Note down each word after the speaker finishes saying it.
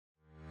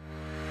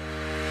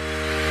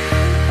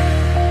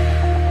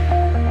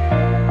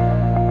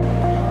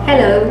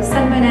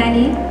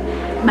Sanmanani.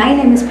 My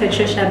name is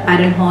Patricia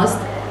Badenhorst,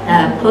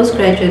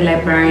 Postgraduate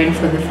Librarian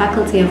for the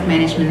Faculty of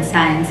Management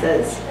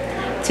Sciences.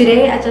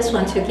 Today I just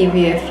want to give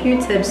you a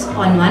few tips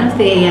on one of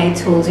the AI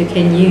tools you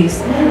can use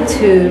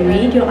to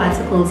read your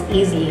articles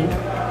easily.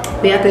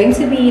 We are going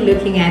to be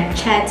looking at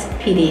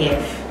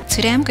ChatPDF.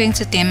 Today I'm going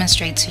to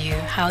demonstrate to you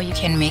how you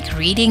can make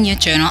reading your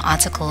journal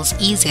articles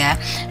easier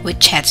with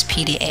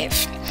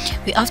ChatPDF.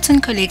 We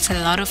often collect a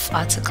lot of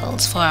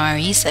articles for our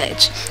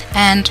research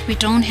and we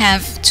don't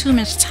have too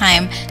much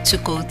time to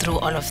go through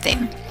all of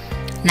them.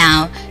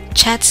 Now,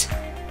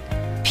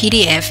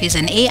 ChatPDF is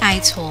an AI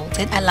tool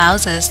that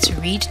allows us to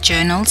read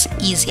journals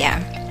easier.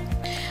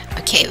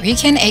 Okay, we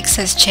can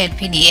access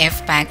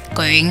ChatPDF by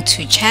going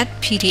to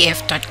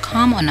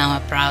chatpdf.com on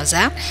our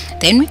browser.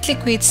 Then we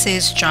click where it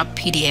says drop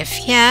PDF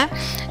here.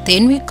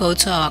 Then we go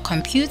to our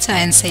computer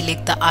and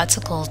select the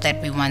article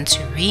that we want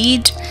to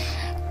read.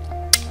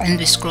 And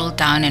we scroll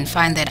down and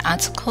find that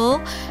article.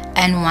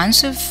 And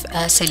once we've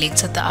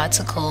selected the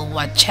article,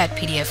 what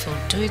ChatPDF will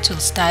do, it will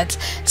start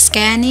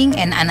scanning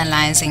and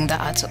analyzing the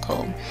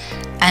article.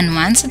 And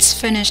once it's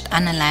finished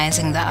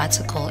analyzing the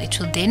article, it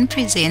will then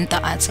present the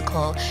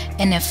article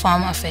in a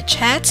form of a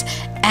chat,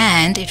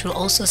 and it will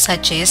also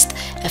suggest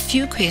a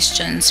few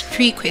questions,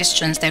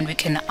 pre-questions that we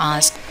can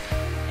ask.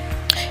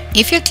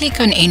 If you click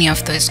on any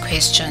of those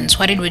questions,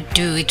 what it would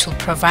do, it will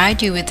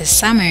provide you with a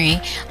summary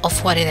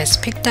of what it has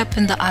picked up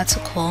in the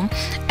article,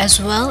 as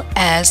well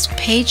as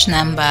page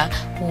number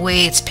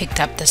where it's picked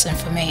up this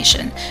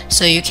information.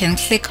 So you can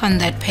click on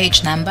that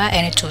page number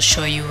and it will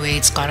show you where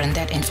it's gotten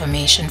that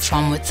information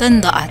from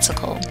within the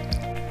article.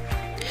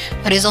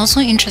 What is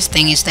also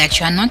interesting is that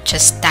you are not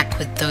just stuck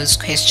with those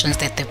questions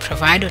that they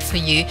provided for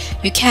you.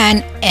 You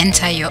can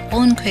enter your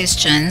own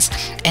questions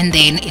and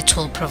then it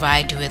will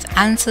provide you with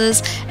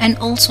answers and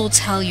also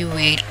tell you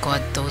where it got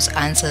those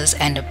answers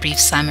and a brief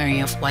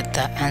summary of what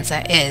the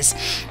answer is.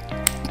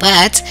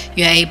 But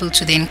you are able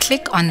to then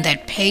click on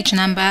that page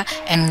number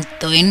and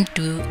then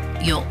do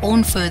your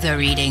own further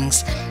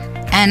readings.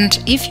 And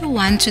if you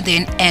want to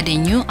then add a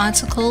new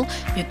article,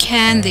 you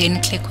can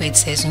then click where it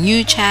says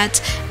new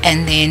chat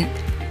and then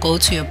go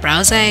to your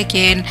browser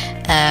again,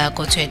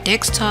 go to your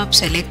desktop,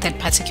 select that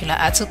particular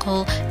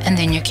article, and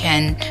then you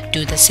can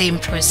do the same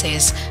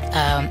process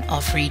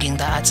of reading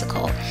the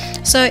article.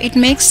 So it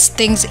makes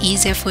things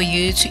easier for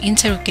you to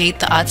interrogate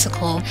the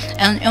article,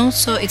 and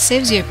also it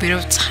saves you a bit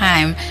of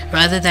time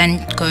rather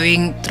than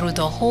going through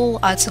the whole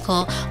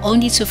article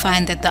only to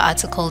find that the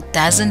article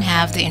doesn't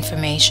have the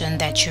information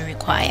that you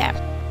require.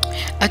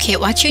 Okay,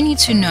 what you need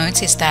to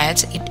note is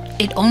that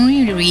it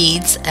only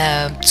reads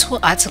 2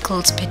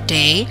 articles per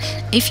day.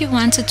 If you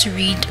wanted to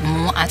read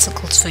more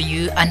articles for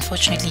you,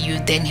 unfortunately you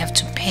then have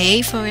to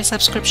pay for a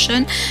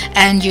subscription,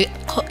 and you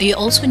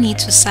also need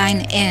to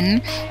sign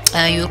in.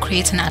 You'll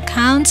create an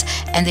account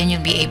and then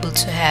you'll be able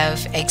to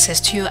have access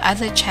to your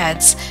other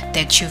chats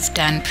that you've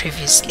done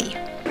previously.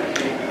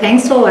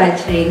 Thanks for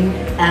watching.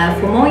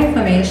 For more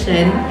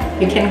information,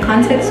 you can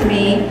contact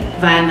me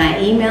via my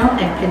email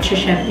at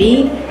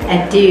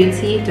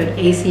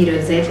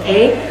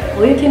patriciab@dut.ac.za,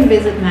 or you can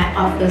visit my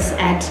office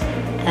at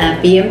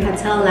BM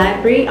Patel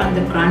Library on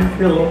the ground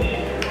floor.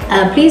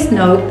 Please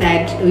note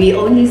that we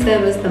only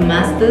service the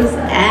Masters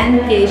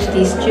and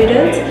PhD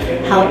students.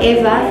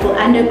 However, for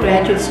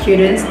undergraduate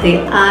students,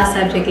 there are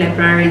subject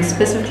librarians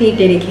specifically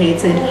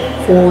dedicated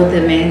for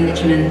the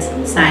management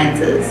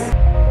sciences.